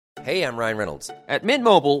Hey, I'm Ryan Reynolds. At Mint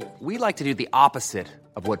Mobile, we like to do the opposite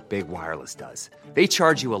of what Big Wireless does. They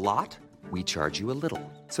charge you a lot, we charge you a little.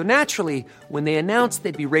 So naturally, when they announced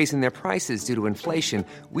they'd be raising their prices due to inflation,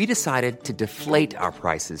 we decided to deflate our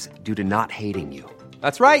prices due to not hating you.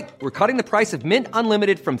 That's right. We're cutting the price of Mint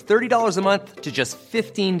Unlimited from $30 a month to just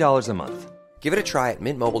 $15 a month. Give it a try at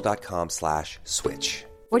mintmobile.com/switch.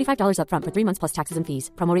 $45 up front for 3 months plus taxes and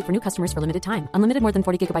fees. Promo rate for new customers for limited time. Unlimited more than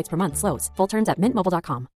 40 gigabytes per month. Slows full terms at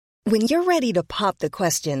mintmobile.com. When you're ready to pop the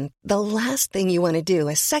question, the last thing you want to do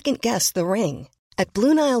is second-guess the ring. At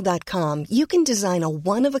BlueNile.com, you can design a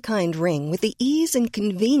one-of-a-kind ring with the ease and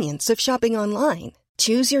convenience of shopping online.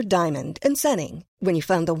 Choose your diamond and setting. When you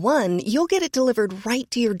find the one, you'll get it delivered right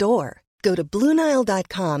to your door. Go to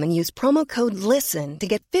BlueNile.com and use promo code LISTEN to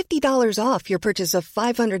get $50 off your purchase of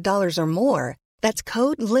 $500 or more. That's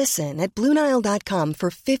code LISTEN at BlueNile.com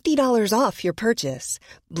for $50 off your purchase.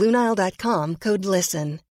 BlueNile.com, code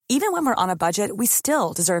LISTEN. Even when we're on a budget, we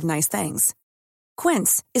still deserve nice things.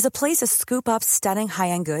 Quince is a place to scoop up stunning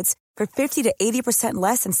high-end goods for 50 to 80%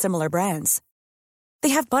 less than similar brands. They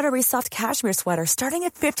have buttery soft cashmere sweaters starting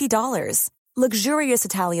at $50, luxurious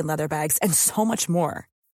Italian leather bags, and so much more.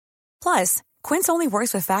 Plus, Quince only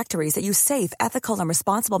works with factories that use safe, ethical, and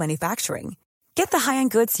responsible manufacturing. Get the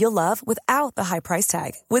high-end goods you'll love without the high price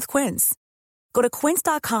tag with Quince. Go to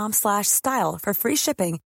quince.com/style for free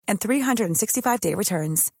shipping and 365-day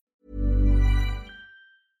returns.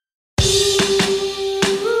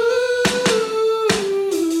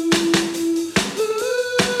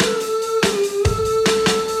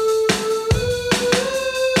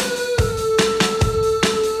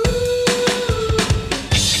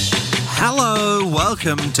 Hello,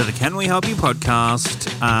 welcome to the Can We Help You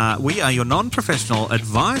podcast. We are your non-professional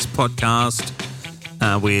advice podcast.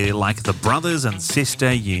 We're like the brothers and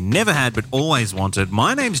sister you never had but always wanted.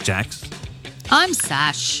 My name's Jax. I'm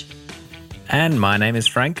Sash. And my name is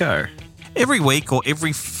Franco. Every week or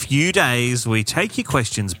every few days, we take your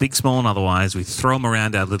questions, big, small, and otherwise. We throw them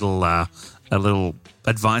around our little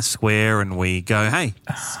advice square, and we go, "Hey,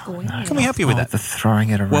 can we help you with that?" The throwing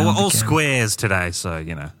it around. Well, we're all again. squares today, so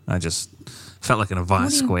I just felt like an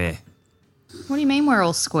advice square. What do you mean we're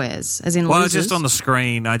all squares? As in Well, losers? just on the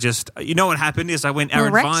screen, you know what happened is I went, our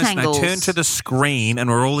We're advice, and I rectangles. turned to the screen, and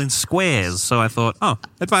we're all in squares. So I thought,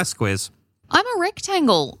 advice squares. I'm a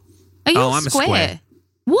rectangle. Are you Oh, a I'm a square? square.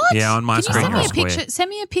 What? Yeah, on my Can screen you send me I'm a a square. picture? Send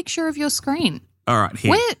me a picture of your screen. All right,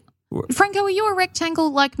 here. Franco, are you a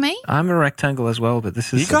rectangle like me? I'm a rectangle as well, but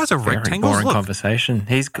this is You guys a are very rectangles? boring Look. conversation.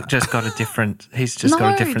 He's just got a different. He's just No,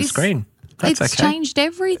 got a different this- screen. That's It's okay. changed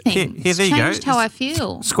everything. Here, It's there you go. changed how I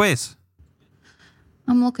feel. Squares.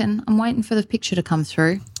 I'm looking. I'm waiting for the picture to come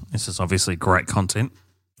through. This is obviously great content.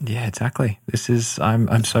 Yeah, exactly. This is.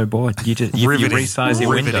 I'm so bored. You Riveting. resize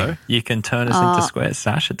your Riveting. window. You can turn us into squares.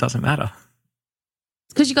 Sash, it doesn't matter.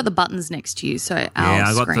 It's because you got the buttons next to you, so our Yeah,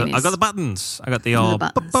 I got screen is... I got the buttons. I got the The old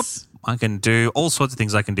buttons. bup, bup. I can do all sorts of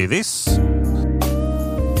things. I can do this.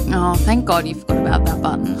 Oh, thank God you forgot about that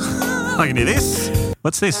button. I can do this.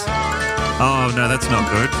 What's this? Oh, no, that's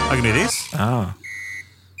not good. I can do this. Oh,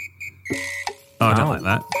 Oh, I don't Oh. like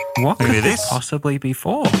that. what I can could do this this. possibly be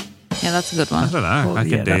for? Yeah, that's a good I one. don't know. Well, I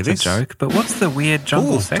can yeah, do that's this. a joke. But what's the weird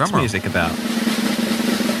jungle Ooh, sex drum roll. music about?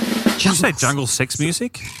 Did you say jungle sex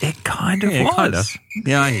music? It kind of Yeah, was. kind of.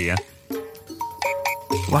 Yeah, I hear you.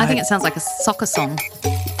 I think it sounds like a soccer song.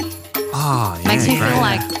 Oh, yeah. Makes me great. feel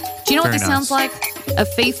like... Do you know what Very this sounds nice. like? A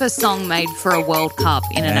FIFA song made for a World Cup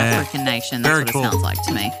in an Yeah. African nation. That's Very what cool. it sounds like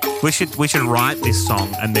to me. We should write this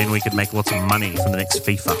song and then we could make lots of money from the next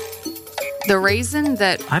FIFA. The reason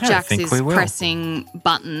that I don't Jax think is we will. pressing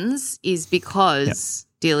buttons is because,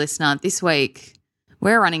 dear listener, this week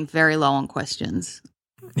we're running very low on questions.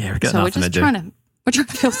 Yeah, we've got So we're nothing to just do. we're trying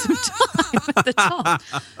to fill some time at the top.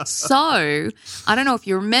 So I don't know if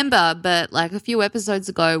you remember, but like a few episodes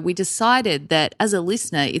ago, we decided that as a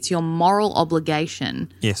listener, it's your moral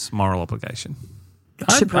obligation. Yes, moral obligation.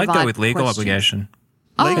 I'd go provide with legal questions. obligation.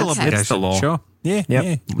 Oh, Legal okay. obligation. It's the law. Sure. Yeah, Yep.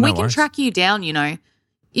 yeah. We No can worries. track you down, you know.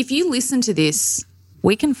 If you listen to this,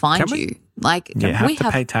 we can find Can we? you. Like You have we to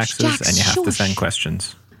pay taxes Jax, and you have to shush. send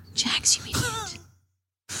questions. Jax, you idiot.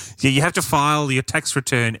 Yeah, you have to file your tax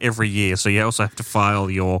return every year, so you also have to file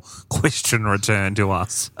your question return to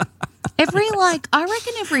us. I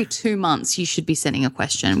reckon every 2 months you should be sending a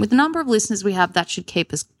question. With the number of listeners we have, that should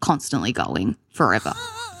keep us constantly going forever.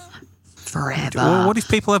 Forever. Well, what if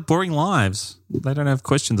people have boring lives? They don't have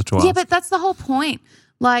questions to ask. Yeah, but that's the whole point.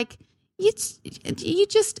 Like, you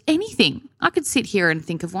just anything. I could sit here and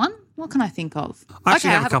think of one. What can I think of? I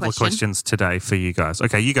actually Okay, have a couple of questions today for you guys.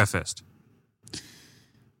 Okay, you go first.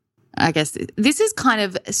 I guess this is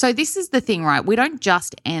this is the thing, right? We don't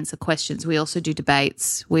just answer questions. We also do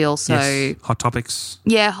debates. We also Yes. Hot topics.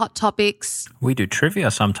 Yeah, hot topics. We do trivia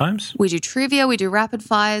sometimes. We do trivia. We do rapid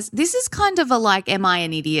fires. This is kind of a am I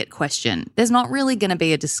an idiot question. There's not really going to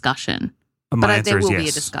be a discussion. And my But answer there is will be a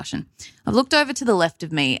yes. discussion. I've looked over to the left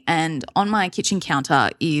of me, and on my kitchen counter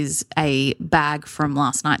is a bag from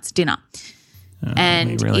last night's dinner.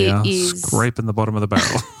 And We really it are is scraping the bottom of the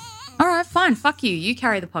barrel. all right, fine. Fuck you. You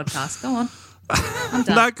carry the podcast. Go on. I'm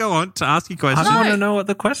done. No, go on to ask your question. I just want to know what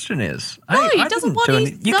the question is. No, he I doesn't didn't want do his-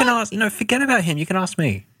 any- You can no. ask. No, forget about him. You can ask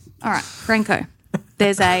me. All right, Franco.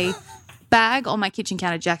 There's a bag on my kitchen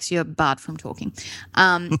counter. Jax, you're barred from talking.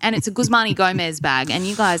 And it's a Guzmani Gomez bag. And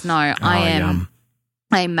you guys know I am yum.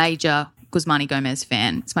 a major Guzmani Gomez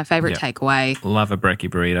fan. It's my favorite Yep. takeaway. Love a brekkie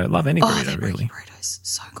burrito. Love any burrito, they're really. burritos.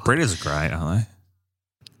 So good. Burritos are great, aren't they?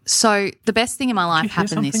 So the best thing in my life Did you hear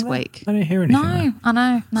happened this something there? week. I didn't hear anything. No, I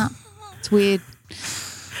know. No, it's weird.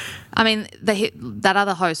 I mean, that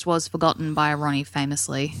other host was forgotten by Ronnie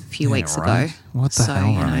famously a few weeks right. ago. What the hell,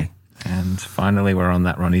 you know. Ronnie? And finally, we're on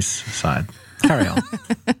that Ronnie's side. Carry on.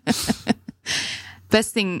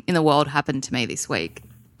 Best thing in the world happened to me this week.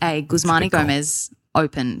 A Guzmani good call. Gomez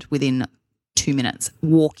opened within 2 minutes,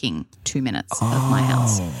 walking 2 minutes of my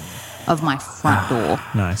house, of my front door.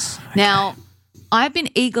 Nice. Now, I've been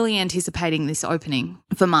eagerly anticipating this opening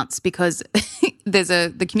for months because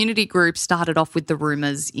the community group started off with the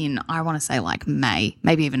rumours in, I want to say May,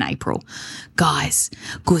 maybe even April. Guys,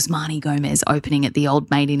 Guzmani Gomez opening at the old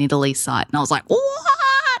Made in Italy site. And I was like, what?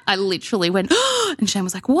 I literally went, and Shane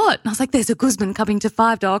was like, what? And I was like, there's a Guzman coming to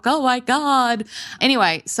 5 Doc. Oh my God.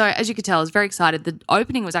 Anyway, so as you could tell, I was very excited. The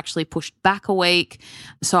opening was actually pushed back a week.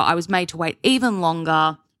 So I was made to wait even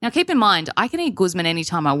longer. Now, keep in mind, I can eat Guzman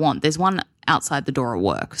anytime I want. There's one outside the door at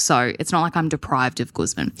work, so it's not like I'm deprived of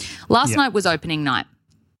Guzman. Last night was opening night,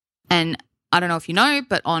 and I don't know if you know,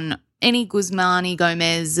 but on any Guzmani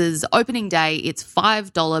Gomez's opening day, it's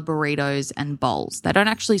 $5 burritos and bowls. They don't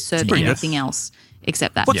actually serve pretty anything else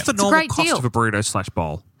except that. What's the It's a normal great cost deal. of a burrito /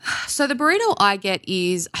 bowl? So the burrito I get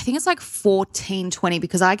is, I think it's $14.20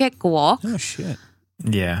 because I get guac. Oh, shit.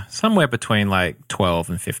 Yeah, somewhere between $12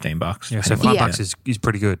 and $15. Yeah, so depending on $5 is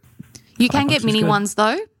pretty good. You can $5 get is mini good. ones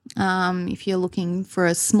though, if you're looking for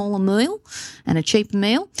a smaller meal and a cheaper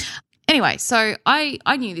meal. Anyway, so I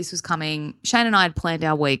knew this was coming. Shane and I had planned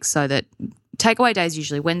our week so that takeaway day is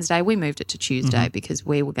usually Wednesday. We moved it to Tuesday because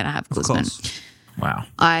we were going to have Of Guzman. course. Wow.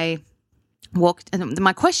 I walked, and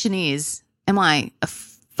my question is, am I a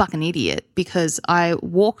fucking idiot? Because I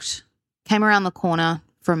came around the corner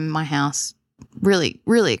from my house, really,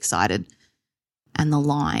 really excited, and the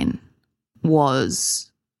line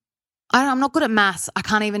was, I'm not good at maths. I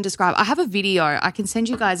can't even describe. I have a video. I can send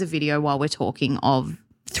you guys a video while we're talking of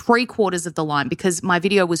 3/4 of the line because my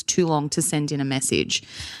video was too long to send in a message.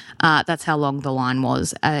 That's how long the line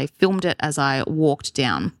was. I filmed it as I walked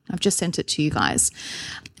down. I've just sent it to you guys.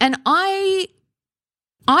 And I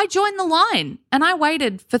joined the line and I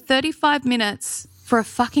waited for 35 minutes for a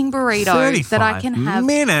fucking burrito that I can have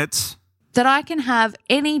minutes. that I can have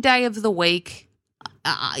any day of the week.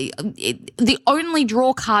 The only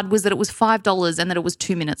draw card was that it was $5 and that it was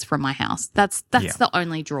 2 minutes from my house. That's the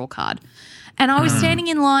only draw card. And I was standing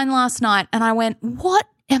in line last night and I went, what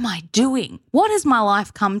am I doing? What has my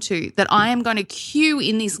life come to that I am going to queue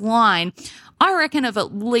in this line, I reckon of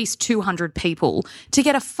at least 200 people to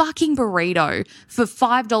get a fucking burrito for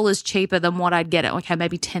 $5 cheaper than what I'd get it. Okay,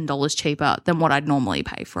 maybe $10 cheaper than what I'd normally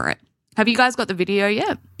pay for it. Have you guys got the video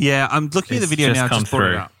yet? Yeah, I'm looking at the It's video just now. come Just brought it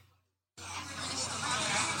through. up.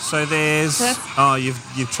 So there's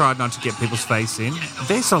you've tried not to get people's face in.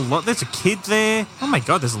 There's a lot. There's a kid there. Oh my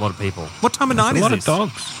God, there's a lot of people. What time of night a is lot this? of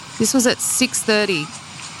dogs. This was at 6:30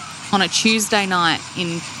 on a Tuesday night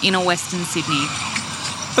in inner Western Sydney.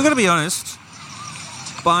 I've got to be honest.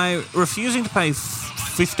 By refusing to pay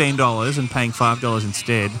 $15 and paying $5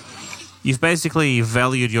 instead, you've basically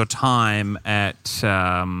valued your time at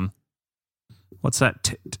what's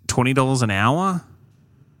that? $20 an hour.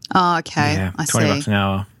 Oh, okay. Yeah, I $20 see. an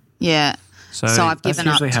hour. Yeah. So So I've That's given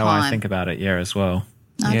up usually time. how I think about it. Yeah, as well.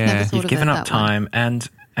 I've Yeah. never thought You've of given it up that way. time, and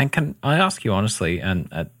can I ask you honestly?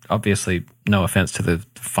 And obviously, no offense to the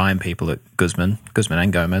fine people at Guzman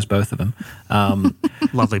and Gomez, both of them.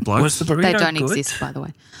 Lovely bloke. Was the burrito They don't good? exist, by the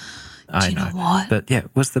way. I you know what? But yeah,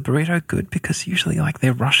 was the burrito good? Because usually,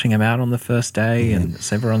 they're rushing him out on the first day, and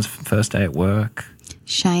it's everyone's first day at work.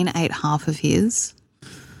 Shane ate half of his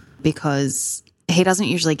because he doesn't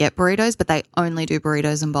usually get burritos, but they only do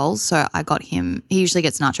burritos and bowls. So I got him, he usually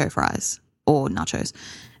gets nacho fries or nachos.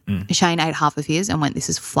 Shane ate half of his and went, this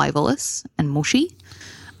is flavourless and mushy.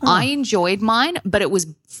 I enjoyed mine, but it was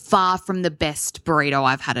far from the best burrito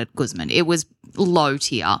I've had at Guzman. It was low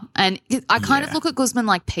tier. And I kind of look at Guzman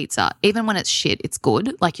like pizza. Even when it's shit, it's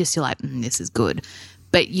good. Like you're still like, this is good.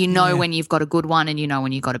 But you know when you've got a good one and you know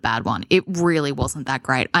when you've got a bad one. It really wasn't that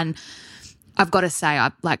great. And I've got to say,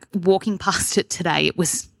 I like walking past it today, it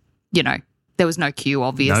was, there was no queue,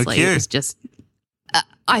 obviously. No queue. It was just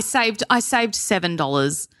I saved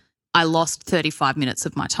 $7. I lost 35 minutes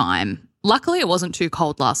of my time. Luckily, it wasn't too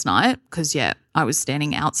cold last night because, I was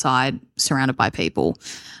standing outside surrounded by people.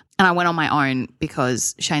 And I went on my own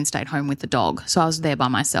because Shane stayed home with the dog. So I was there by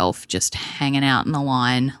myself just hanging out in the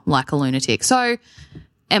line like a lunatic. So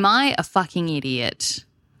am I a fucking idiot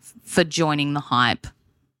for joining the hype?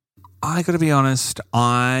 I got to be honest,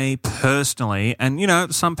 I personally, and,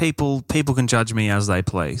 some people can judge me as they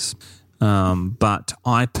please, but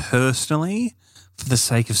I personally, for the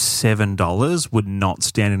sake of $7, would not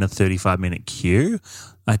stand in a 35-minute queue.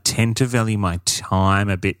 I tend to value my time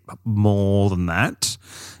a bit more than that.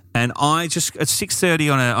 And I just at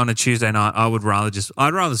 6:30 on a Tuesday night, I'd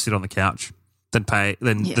rather sit on the couch than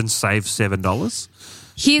save $7.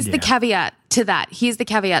 Here's the caveat to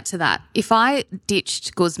that. If I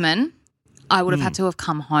ditched Guzman, I would have had to have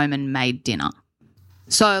come home and made dinner.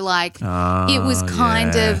 So it was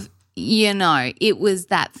kind of, it was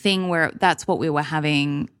that thing where that's what we were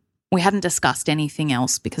having. We hadn't discussed anything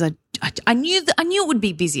else because I knew it would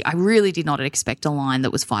be busy. I really did not expect a line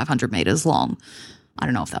that was 500 meters long. I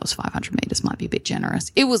don't know if that was 500 meters, might be a bit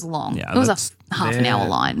generous. It was long. Yeah, it was a half an hour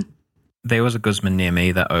line. There was a Guzman near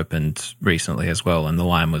me that opened recently as well, and the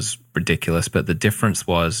line was ridiculous. But the difference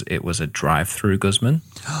was it was a drive-through Guzman.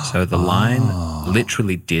 So the line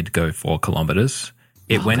literally did go 4 kilometres.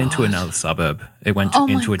 It went into another suburb. It went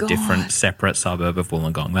into a different, separate suburb of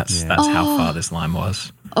Wollongong. That's how far this line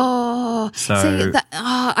was. Oh, so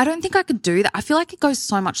I don't think I could do that. I feel like it goes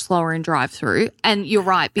so much slower in drive-through. And you're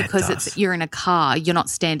right, because you're in a car. You're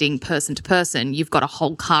not standing person to person. You've got a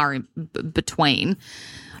whole car in between.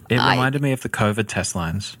 It reminded me of the COVID test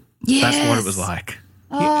lines. Yes. That's what it was like.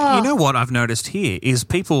 You know what I've noticed here is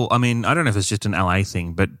people, I don't know if it's just an LA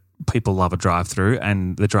thing, but people love a drive-through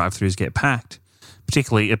and the drive-throughs get packed,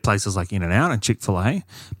 particularly at places like In-N-Out and Chick-fil-A.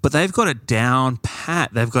 But they've got it down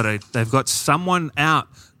pat. They've got someone out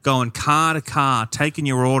going car to car, taking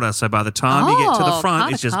your order. So by the time you get to the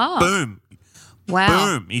front, it's just boom.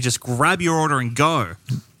 Wow. Boom. You just grab your order and go.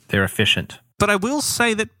 They're efficient. But I will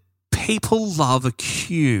say that people love a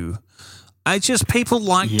queue. People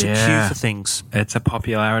like to queue for things. It's a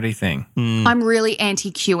popularity thing. I'm really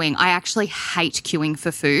anti-queuing. I actually hate queuing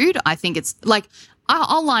for food. I think it's like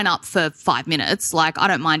I'll line up for 5 minutes. Like I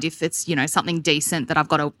don't mind if it's, something decent that I've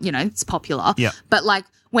got to, it's popular. Yeah. But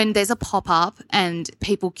when there's a pop-up and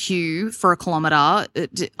people queue for a kilometre,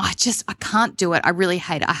 I can't do it. I really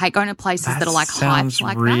hate it. I hate going to places that are hyped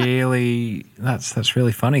like that. That's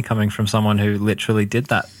really funny coming from someone who literally did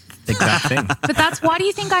that exact thing. But why do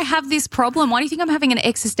you think I have this problem? Why do you think I'm having an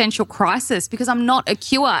existential crisis? Because I'm not a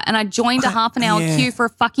queuer and I joined a half an hour queue for a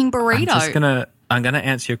fucking burrito. I'm going to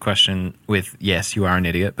answer your question with, yes, you are an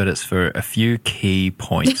idiot, but it's for a few key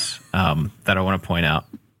points that I want to point out.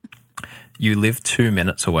 You live 2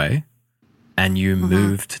 minutes away and you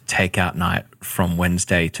moved takeout night from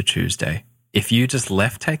Wednesday to Tuesday. If you just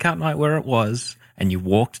left takeout night where it was and you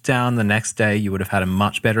walked down the next day, you would have had a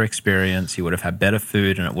much better experience. You would have had better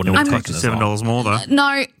food and it wouldn't have taken as long. $7 more though.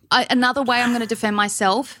 No, another way I'm going to defend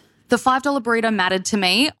myself. The $5 burrito mattered to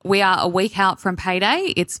me. We are a week out from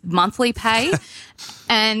payday. It's monthly pay.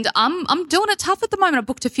 And I'm doing it tough at the moment. I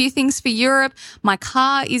booked a few things for Europe. My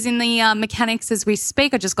car is in the mechanics as we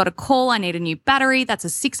speak. I just got a call. I need a new battery. That's a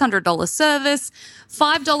 $600 service.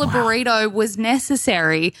 $5 burrito was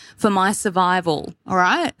necessary for my survival. All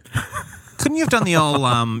right? Couldn't you have done the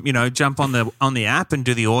old, jump on the app and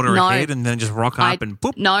do the order ahead and then just rock up and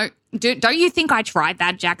boop? No. Don't you think I tried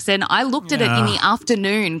that, Jackson? I looked at it in the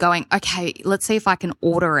afternoon going, okay, let's see if I can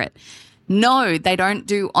order it. No, they don't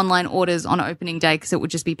do online orders on opening day because it would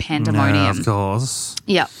just be pandemonium. No, of course.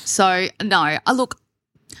 Yeah. So, no.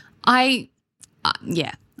 I'd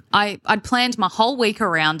planned my whole week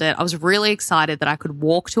around it. I was really excited that I could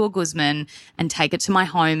walk to a Guzman and take it to my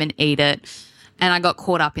home and eat it. And I got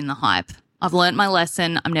caught up in the hype. I've learnt my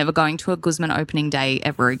lesson. I'm never going to a Guzman opening day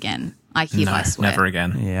ever again. I swear. Never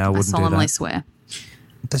again. Yeah, I wouldn't do that. I solemnly swear.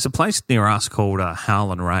 There's a place near us called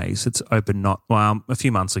Howell and Ray's. It's opened a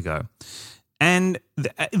few months ago. And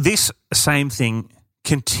this same thing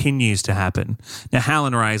continues to happen. Now, Howell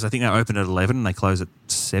and Ray's, I think they open at 11 and they close at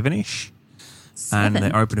 7-ish. And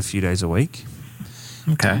they open a few days a week.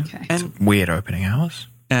 Okay. And weird opening hours.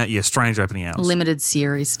 strange opening hours. Limited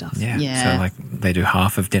series stuff. Yeah. So like they do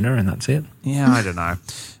half of dinner and that's it. Yeah, I don't know.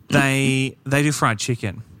 They do fried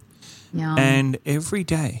chicken. Yeah. And every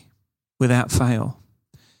day, without fail,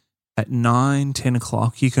 at 9, 10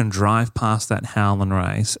 o'clock, you can drive past that Howlin'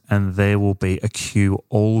 Rays and there will be a queue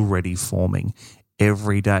already forming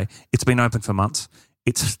every day. It's been open for months.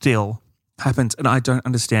 It still happens, and I don't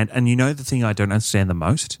understand. And you know the thing I don't understand the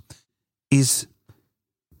most is,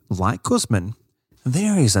 like Guzman,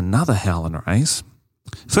 there is another Howlin' Rays.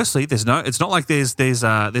 Firstly, it's not like there's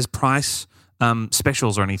price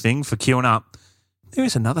specials or anything for queuing up. There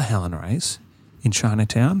is another Howlin' Rays in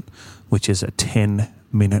Chinatown, which is a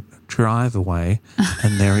 10-minute drive away,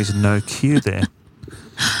 and there is no queue there.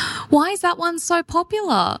 Why is that one so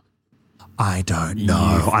popular? I don't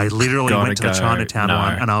know. I literally went to the Chinatown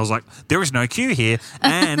one and I was like, there is no queue here.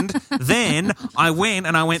 And then I went,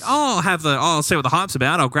 oh, I'll see what the hype's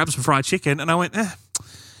about. I'll grab some fried chicken. And I went,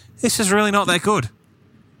 this is really not that good.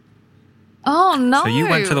 Oh, no. So you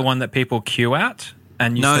went to the one that people queue at?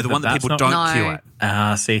 And you said the one that people don't queue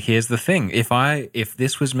at. See, here's the thing. If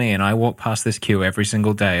this was me and I walked past this queue every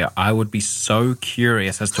single day, I would be so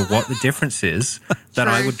curious as to what the difference is that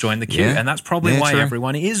I would join the queue. Yeah. And that's probably why true.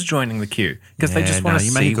 everyone is joining the queue, because they just want to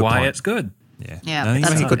you make a see good why point. it's good. Yeah, No, you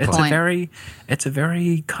that's make a a good good point. It's a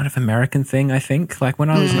very kind of American thing, I think. Like when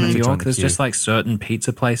I was in New Join York, the there's queue. just like certain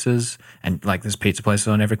pizza places, and like there's pizza places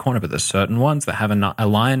on every corner, but there's certain ones that have a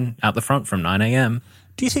line out the front from 9 a.m.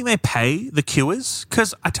 Do you think they pay the queuers?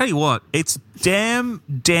 Because I tell you what, it's damn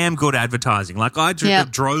good advertising. Like I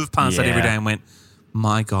drove past that every day and went,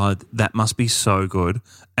 my God, that must be so good.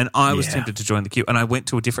 And I was tempted to join the queue. And I went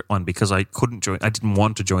to a different one because I couldn't join. I didn't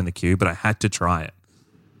want to join the queue, but I had to try it.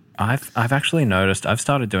 I've actually noticed, I've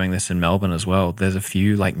started doing this in Melbourne as well. There's a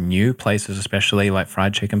few like new places, especially like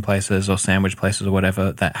fried chicken places or sandwich places or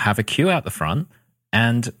whatever, that have a queue out the front.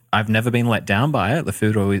 And I've never been let down by it. The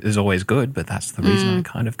food is always good, but that's the reason I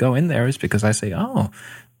kind of go in there, is because I say, oh,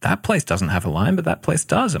 that place doesn't have a line, but that place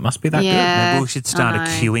does. It must be that good. Maybe we should start a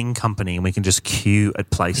queuing company and we can just queue at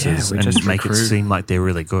places and just make it seem like they're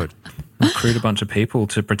really good. Recruit a bunch of people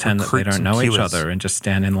to pretend that they don't know each other and just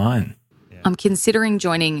stand in line. I'm considering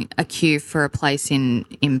joining a queue for a place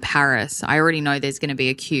in Paris. I already know there's going to be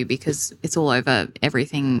a queue because it's all over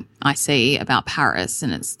everything I see about Paris,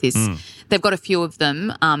 and it's this. They've got a few of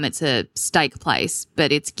them. It's a steak place,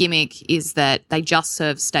 but its gimmick is that they just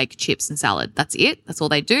serve steak, chips, and salad. That's it. That's all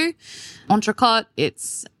they do. Entrecote.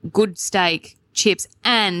 It's good steak, chips,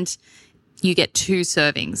 and you get 2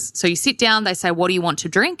 servings. So you sit down. They say, "What do you want to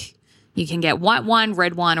drink?" You can get white wine,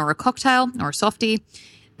 red wine, or a cocktail or a softie.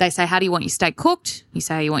 They say, how do you want your steak cooked? You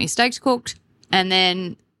say, how you want your steak cooked? And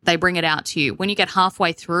then they bring it out to you. When you get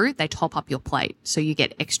halfway through, they top up your plate. So you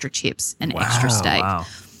get extra chips and extra steak. Wow.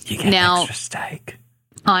 You get extra steak.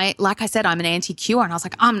 Like I said, I'm an anti-queuer, and I was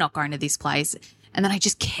like, I'm not going to this place. And then I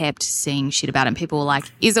just kept seeing shit about it. And people were like,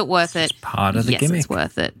 is it worth it? It's part of the yes, gimmick. It's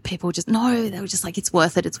worth it. People just, no, they were just like, it's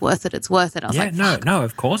worth it, it's worth it, it's worth it. I was like, no,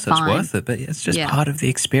 of course it's fine. worth it, but it's just part of the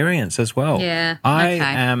experience as well. Yeah, I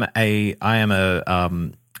am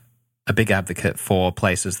a big advocate for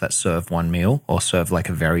places that serve one meal or serve like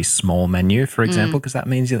a very small menu, for example, because that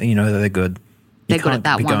means you know that they're good. They're good at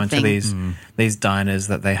that be one going thing. to these diners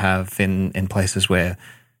that they have in places where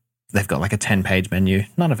they've got like a 10-page menu.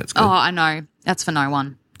 None of it's good. Oh, I know. That's for no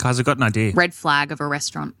one. Guys, I've got an idea. Red flag of a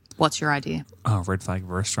restaurant. What's your idea? Oh, red flag of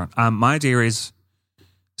a restaurant. My idea is,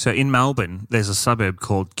 so in Melbourne, there's a suburb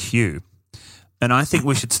called Kew, and I think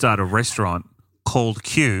we should start a restaurant called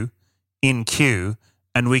Kew in Kew,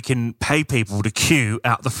 and we can pay people to queue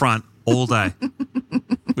out the front all day.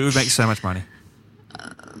 We would make so much money.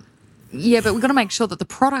 Yeah, but we've got to make sure that the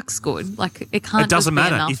product's good. Like, it can't. It doesn't just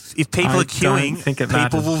be matter. enough. If people I are queuing, don't think it people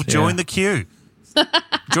matters, will join the queue.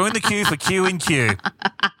 Join the queue for Q and Q.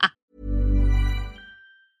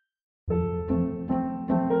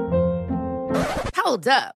 Hold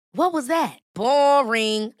up. What was that?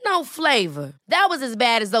 Boring. No flavor. That was as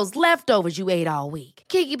bad as those leftovers you ate all week.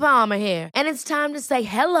 Keke Palmer here, and it's time to say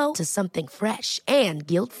hello to something fresh and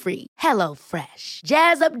guilt-free. Hello Fresh.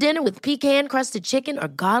 Jazz up dinner with pecan-crusted chicken or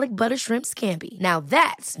garlic butter shrimp scampi. Now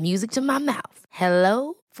that's music to my mouth.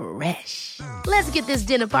 Hello Fresh. Let's get this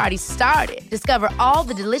dinner party started. Discover all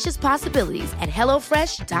the delicious possibilities at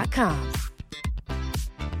hellofresh.com.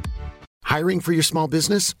 Hiring for your small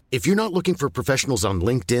business? If you're not looking for professionals on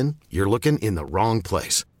LinkedIn, you're looking in the wrong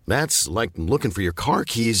place. That's like looking for your car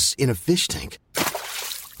keys in a fish tank.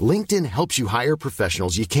 LinkedIn helps you hire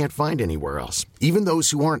professionals you can't find anywhere else, even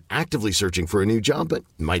those who aren't actively searching for a new job but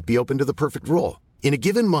might be open to the perfect role. In a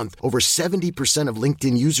given month, over 70% of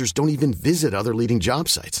LinkedIn users don't even visit other leading job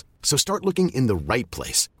sites. So start looking in the right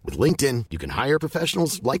place. With LinkedIn, you can hire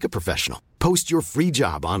professionals like a professional. Post your free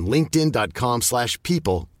job on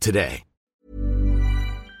linkedin.com/people today.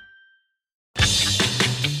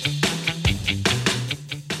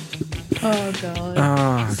 Oh, God.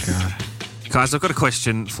 Oh, God. Guys, I've got a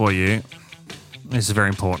question for you. This is very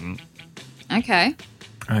important. Okay.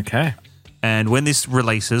 Okay. And when this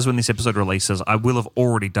episode releases, I will have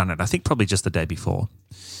already done it. I think probably just the day before.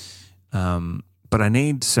 But I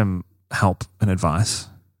need some help and advice.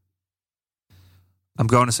 I'm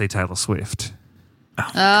going to see Taylor Swift.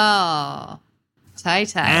 Oh.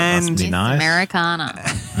 Tay-Tay. And Must be nice.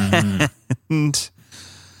 Americana. And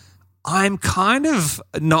I'm kind of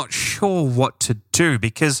not sure what to do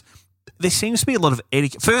because there seems to be a lot of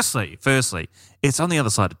etiquette. Firstly, it's on the other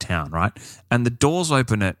side of town, right? And the doors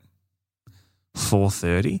open at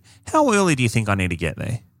 4:30. How early do you think I need to get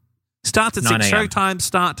there? Starts at 6. Showtime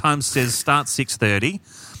start time says start 6:30.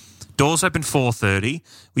 Doors open 4:30.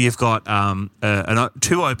 We've got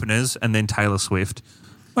 2 openers and then Taylor Swift.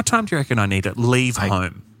 What time do you reckon I need to leave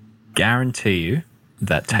home? Guarantee you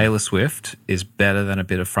that Taylor Swift is better than a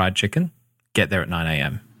bit of fried chicken. Get there at 9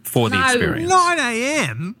 a.m. for the experience. 9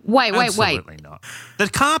 a.m.? Wait. Absolutely not. The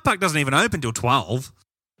car park doesn't even open till 12.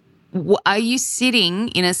 Are you sitting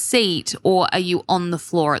in a seat or are you on the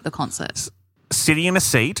floor at the concert? Sitting in a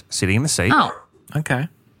seat. Oh. Okay.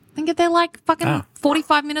 Then get there like fucking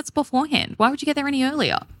 45 minutes beforehand. Why would you get there any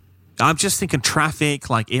earlier? I'm just thinking traffic,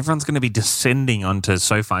 like everyone's going to be descending onto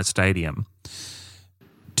SoFi Stadium.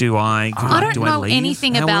 I don't know leave?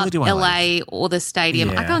 anything How about early do I LA leave? or the stadium.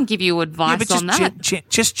 Yeah. I can't give you advice on that.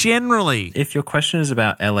 Just generally. If your question is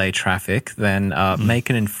about LA traffic, then make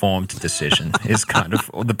an informed decision is kind of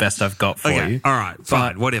the best I've got for you. All right,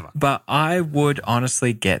 fine, whatever. But I would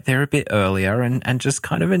honestly get there a bit earlier and just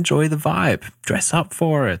kind of enjoy the vibe. Dress up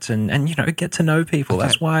for it and you know, get to know people. Okay.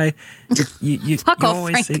 That's why you Fuck you off,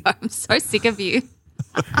 always Franco. I'm so sick of you.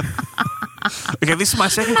 Okay, this is my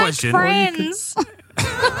second question. Friends.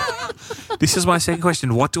 This is my second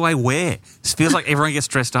question. What do I wear? It feels like everyone gets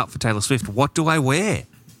dressed up for Taylor Swift. What do I wear?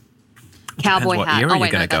 Cowboy what hat. era Oh, you're wait,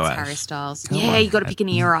 no, gonna go that's at. Harry Styles. Yeah, you got to pick an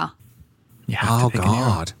era. You have to pick an era.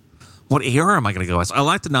 God. What era am I going to go as? I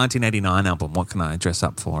like the 1989 album. What can I dress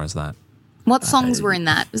up for as that? What songs were in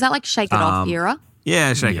that? Was that like Shake It Off era?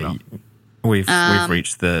 Yeah, shake it off. We've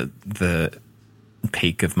reached the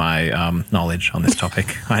peak of my knowledge on this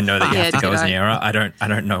topic. I know that you have to go as an era. I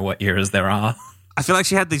don't know what eras there are. I feel like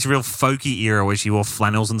she had this real folky era where she wore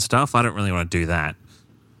flannels and stuff. I don't really want to do that.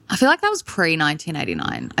 I feel like that was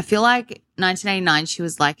pre-1989. I feel like 1989 she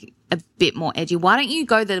was like a bit more edgy. Why don't you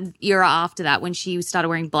go the era after that when she started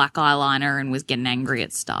wearing black eyeliner and was getting angry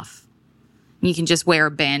at stuff? You can just wear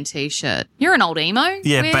a band T-shirt. You're an old emo.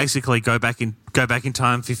 Yeah, basically go back in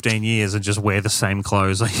time 15 years and just wear the same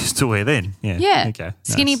clothes I used to wear then. Yeah. Okay.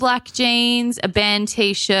 Skinny nice. black jeans, a band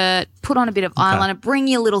T-shirt, put on a bit of eyeliner, bring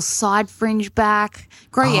your little side fringe back,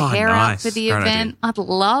 grow your hair out nice. for the Great event. idea. I'd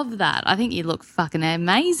love that. I think you look fucking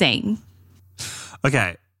amazing.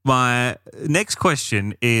 Okay, my next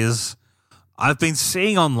question is I've been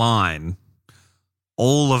seeing online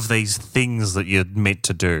all of these things that you're meant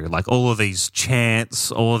to do, like all of these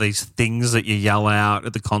chants, all of these things that you yell out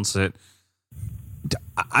at the concert.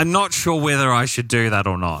 I'm not sure whether I should do that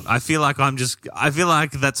or not. I feel like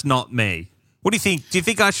that's not me. What do you think? Do you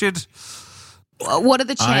think I should? What are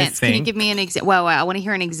the chants? Can you give me an example? Well, I want to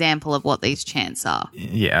hear an example of what these chants are.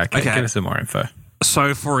 Yeah, okay. Give us some more info.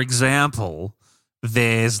 So, for example,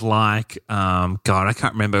 there's like, God, I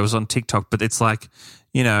can't remember. It was on TikTok, but it's like,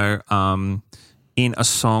 you know, in a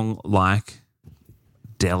song like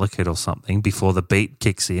Delicate or something, before the beat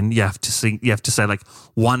kicks in, you have to sing. You have to say like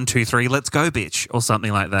 1, 2, 3, let's go, bitch, or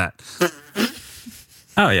something like that.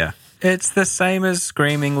 Oh yeah, it's the same as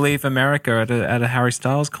screaming "Leave America" at a Harry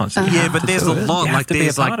Styles concert. Yeah, but there's a lot. Like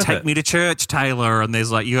there's like "Take me to church, Taylor," and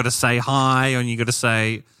there's like you got to say hi, and you got to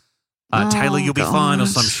say Taylor, you'll be fine, or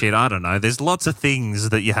some shit. I don't know. There's lots of things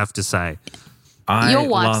that you have to say. Your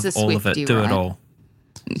wife's love a all of it. Swiftie, Do right? it all.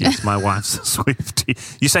 Yes, my wife's a Swiftie.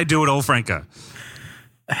 You say do it all, Franco.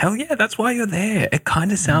 Hell yeah, that's why you're there. It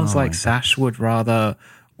kind of sounds like Sash would rather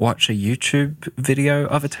watch a YouTube video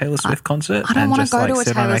of a Taylor Swift concert. I don't and want just to go like to a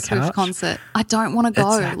sit on Taylor a Swift couch. concert. I don't want to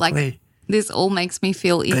go. Exactly. Like this all makes me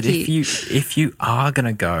feel icky. But if you are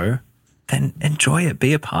gonna go, then enjoy it.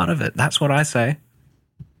 Be a part of it. That's what I say.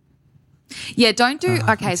 Yeah, don't do.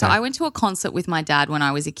 Okay, so I went to a concert with my dad when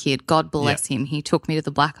I was a kid. God bless him. He took me to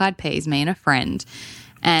the Black Eyed Peas, me and a friend.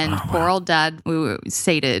 And poor old dad, we were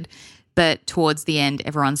seated. But towards the end,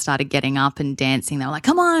 everyone started getting up and dancing. They were like,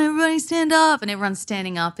 come on, everybody stand up. And everyone's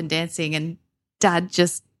standing up and dancing. And Dad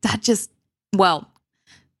just, well,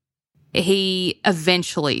 he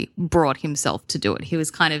eventually brought himself to do it. He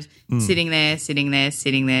was kind of sitting there.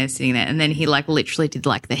 And then he like literally did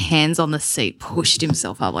like the hands on the seat, pushed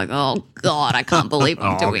himself up like, oh, God, I can't believe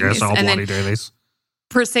I'm doing this. And then do this.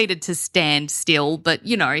 Proceeded to stand still. But,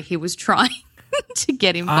 you know, he was trying to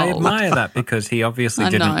get involved. I admire that because he obviously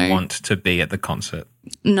didn't want to be at the concert.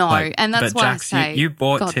 No, and that's why Jax, I say you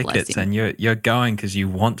bought God bless tickets him. and you're going because you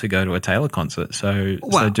want to go to a Taylor concert. So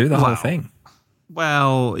do the whole thing.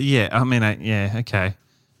 Well, yeah. I mean, okay.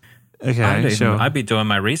 Okay, sure. I'd be doing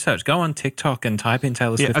my research. Go on TikTok and type in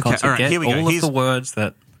Taylor Swift concert. All right, Get here we go. all of the words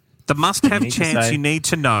that the must-have need to chants say. you need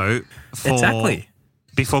to know for Exactly.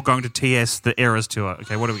 before going to TS the Eras tour.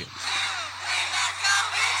 Okay, what do we get?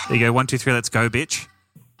 There you go. 1, 2, 3. Let's go, bitch.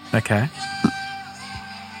 Okay.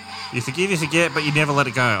 You forgive, you forget, but you never let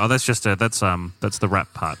it go. Oh, that's just that's the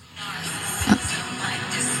rap part.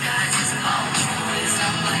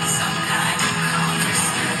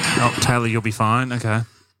 Oh, Taylor, you'll be fine. Okay.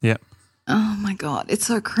 Yep. Oh, my God. It's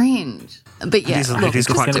so cringe. But yeah, It is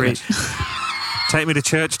quite gonna be- cringe. Take me to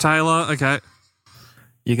church, Taylor. Okay.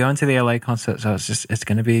 You go into the LA concert, so it's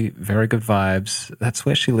going to be very good vibes. That's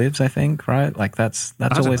where she lives, I think, right? Like that's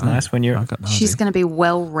don't always know. nice when you're. I've got no she's idea. going to be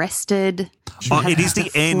well rested. She Oh, has it is to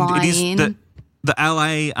the end. fly It is in. the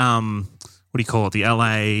LA. What do you call it? The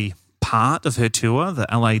LA part of her tour. The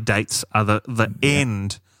LA dates are the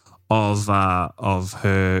end of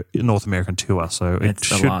her North American tour. So it It's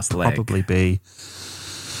the should last leg. probably be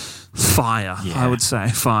fire. Yeah. I would say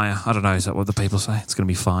fire. I don't know. Is that what the people say? It's going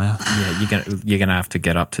to be fire. Yeah, you're gonna have to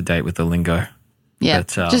get up to date with the lingo. Yeah,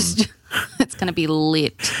 But, just it's going to be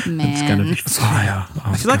lit, man. It's going to be fire. Oh,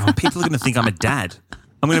 I feel like people are going to think I'm a dad.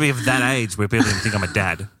 I'm going to be of that age where people are going to think I'm a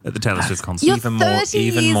dad at the Taylor Swift concert. You're even 30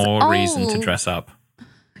 years more reason to old. dress up.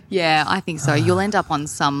 Yeah, I think so. You'll end up on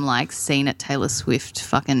some like scene at Taylor Swift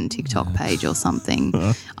fucking TikTok page or something.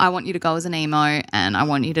 I want you to go as an emo and I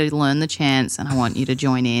want you to learn the chants and I want you to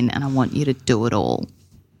join in and I want you to do it all.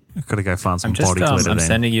 I've got to go find some I'm just body glitter I'm then.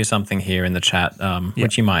 sending you something here in the chat,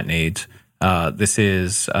 which you might need. This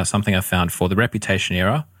is something I found for the Reputation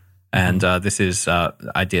era, and this is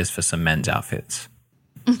ideas for some men's outfits.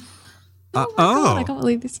 God, I can't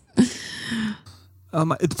believe this.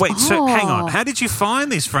 Wait, so hang on. How did you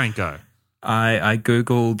find this, Franco? I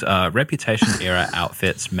googled Reputation era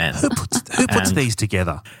outfits men. Who puts And- these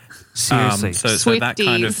together? Seriously. So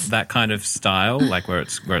Swifties. that kind of style, like where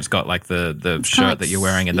it's got like the shirt that you're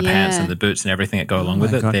wearing and the pants yeah. and the boots and everything that go along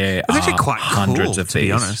with it. God. There It's actually are quite hundreds cool, of to be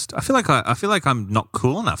these. honest. I feel like I'm not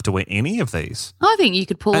cool enough to wear any of these. I think you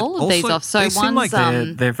could pull And all of these also, off. So they seem one's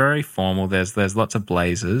like They're very formal. There's lots of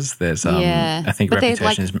blazers. There's Yeah. I think But they're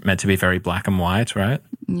Reputation is meant to be very black and white, right?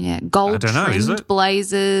 yeah, gold I don't know, is trimmed it?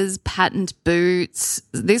 blazers, patent boots.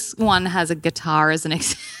 This one has a guitar as an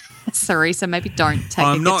accessory, so maybe don't take.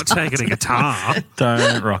 I'm a not guitar. taking a guitar.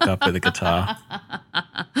 Don't rock up with a guitar.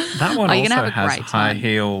 That one Oh, you're also gonna have a has great high time.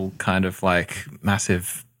 heel kind of like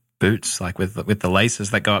massive boots, like with the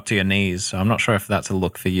laces that go up to your knees. So I'm not sure if that's a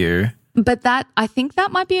look for you. But I think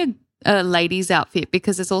that might be a lady's outfit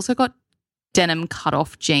because it's also got denim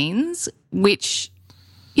cut-off jeans, which,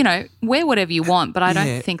 you know, wear whatever you want, but I Yeah.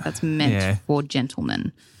 don't think that's meant for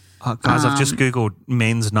gentlemen. Guys, I've just Googled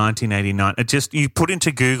men's 1989. You put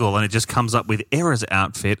into Google and it just comes up with Era's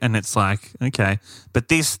outfit and it's like, okay. But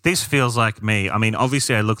this feels like me. I mean,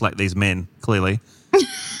 obviously I look like these men, clearly.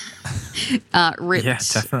 Ripped. Yeah,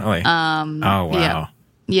 definitely. Oh wow.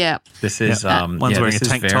 Yeah. This is One's wearing this a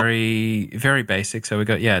tank is top. very very basic. So we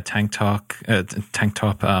got tank top,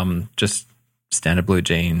 just standard blue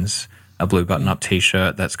jeans, a blue button up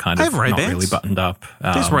t-shirt that's kind I of have not Ray-Bans. really buttoned up.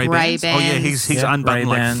 There's Ray-Bans. Oh, yeah, he's Yeah, unbuttoned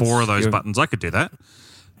like Ray-Bans. 4 of those You're- buttons. I could do that.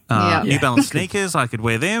 Yeah. New Balance sneakers, I could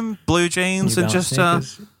wear them. Blue jeans New and Balance just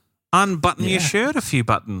sneakers. unbutton your Yeah. shirt a few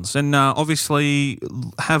buttons and obviously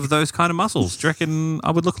have those kind of muscles. Do you reckon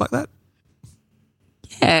I would look like that?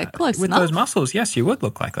 Yeah, close With enough. those muscles, yes, you would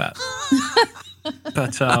look like that.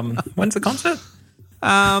 But when's the concert?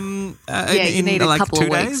 Yeah, you in need a like couple 2 of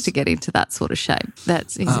weeks days? to get into that sort of shape.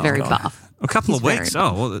 He's very buff. A couple He's of weeks. very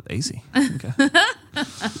Oh, well, that's easy. Okay.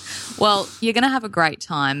 Well, you're going to have a great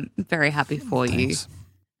time. Very happy for Thanks. you.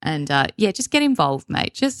 And just get involved,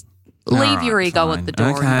 mate. Just leave All your right, ego fine. at the door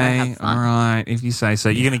and go Okay, have fun. all right. If you say so,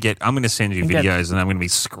 I'm going to send you Okay. videos and I'm going to be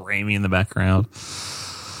screaming in the background.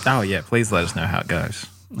 Oh yeah, please let us know how it goes.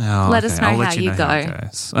 Oh, Let us know I'll how let you know go. it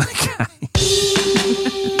goes. Okay.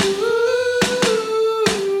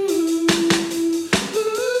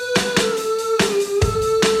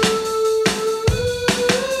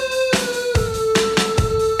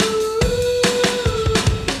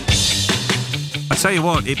 tell you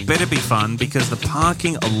what, it better be fun because the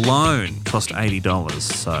parking alone cost $80.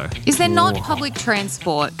 So, Is there not public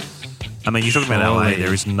transport? I mean, you're talking about LA. Surely.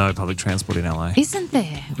 There is no public transport in LA. Isn't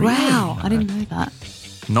there? Wow, I didn't know that.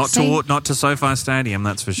 Not to SoFi Stadium,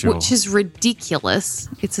 that's for sure. Which is ridiculous.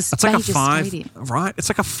 It's a It's like a stadium. right? It's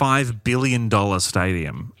like a $5 billion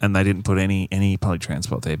stadium, and they didn't put any public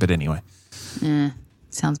transport there. But anyway,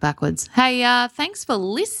 Sounds backwards. Hey, thanks for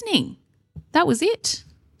listening. That was it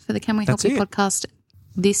for the Can We Help That's You it. podcast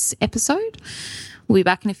this episode. We'll be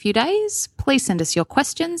back in a few days. Please send us your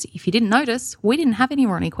questions. If you didn't notice, we didn't have any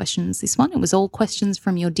Ronnie questions this one. It was all questions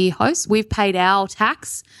from your dear host. We've paid our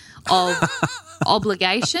tax of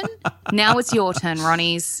obligation. Now it's your turn,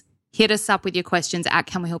 Ronnies. Hit us up with your questions at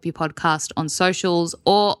Can We Help You Podcast on socials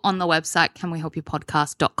or on the website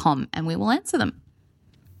canwehelpyoupodcast.com, and we will answer them.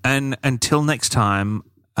 and until next time,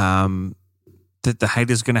 the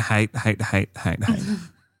haters going to hate.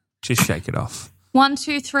 Just shake it off. 1,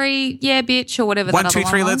 2, 3, yeah, bitch, or whatever. 1, that 2, other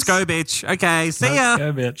 3, one let's was. go, bitch. Okay, see ya.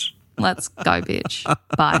 Go, bitch. Let's go, bitch.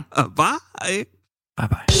 Bye. Bye.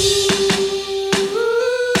 Bye-bye.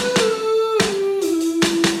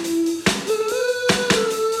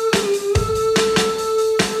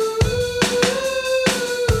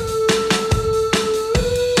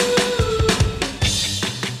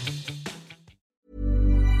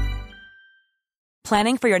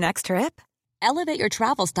 Planning for your next trip? Elevate your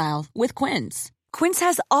travel style with Quince. Quince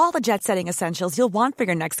has all the jet-setting essentials you'll want for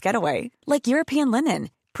your next getaway, like European linen,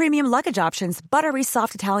 premium luggage options, buttery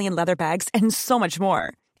soft Italian leather bags, and so much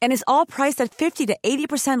more. And is all priced at 50 to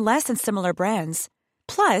 80% less than similar brands.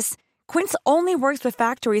 Plus, Quince only works with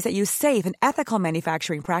factories that use safe and ethical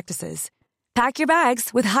manufacturing practices. Pack your bags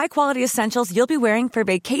with high-quality essentials you'll be wearing for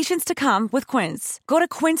vacations to come with Quince. Go to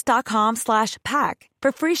quince.com/pack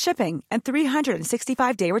for free shipping and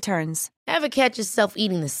 365-day returns. Ever catch yourself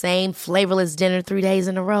eating the same flavorless dinner 3 days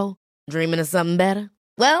in a row? Dreaming of something better?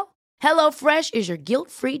 Well, HelloFresh is your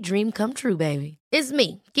guilt-free dream come true, baby. It's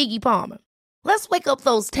me, Keke Palmer. Let's wake up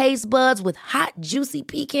those taste buds with hot, juicy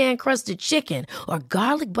pecan-crusted chicken or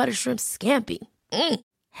garlic butter shrimp scampi.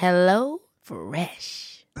 Hello Fresh.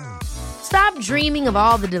 Stop dreaming of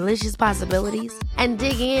all the delicious possibilities and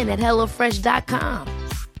dig in at HelloFresh.com.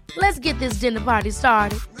 Let's get this dinner party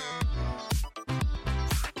started.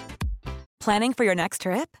 Planning for your next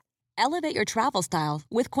trip? Elevate your travel style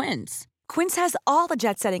with Quince. Quince has all the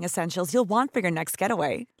jet-setting essentials you'll want for your next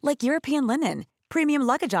getaway, like European linen, premium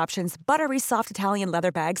luggage options, buttery soft Italian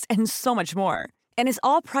leather bags, and so much more. And is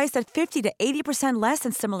all priced at 50 to 80% less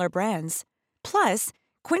than similar brands. Plus,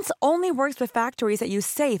 Quince only works with factories that use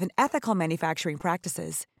safe and ethical manufacturing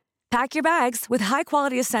practices. Pack your bags with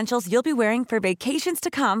high-quality essentials you'll be wearing for vacations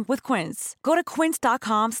to come with Quince. Go to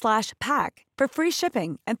quince.com/pack for free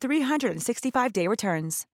shipping and 365-day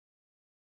returns.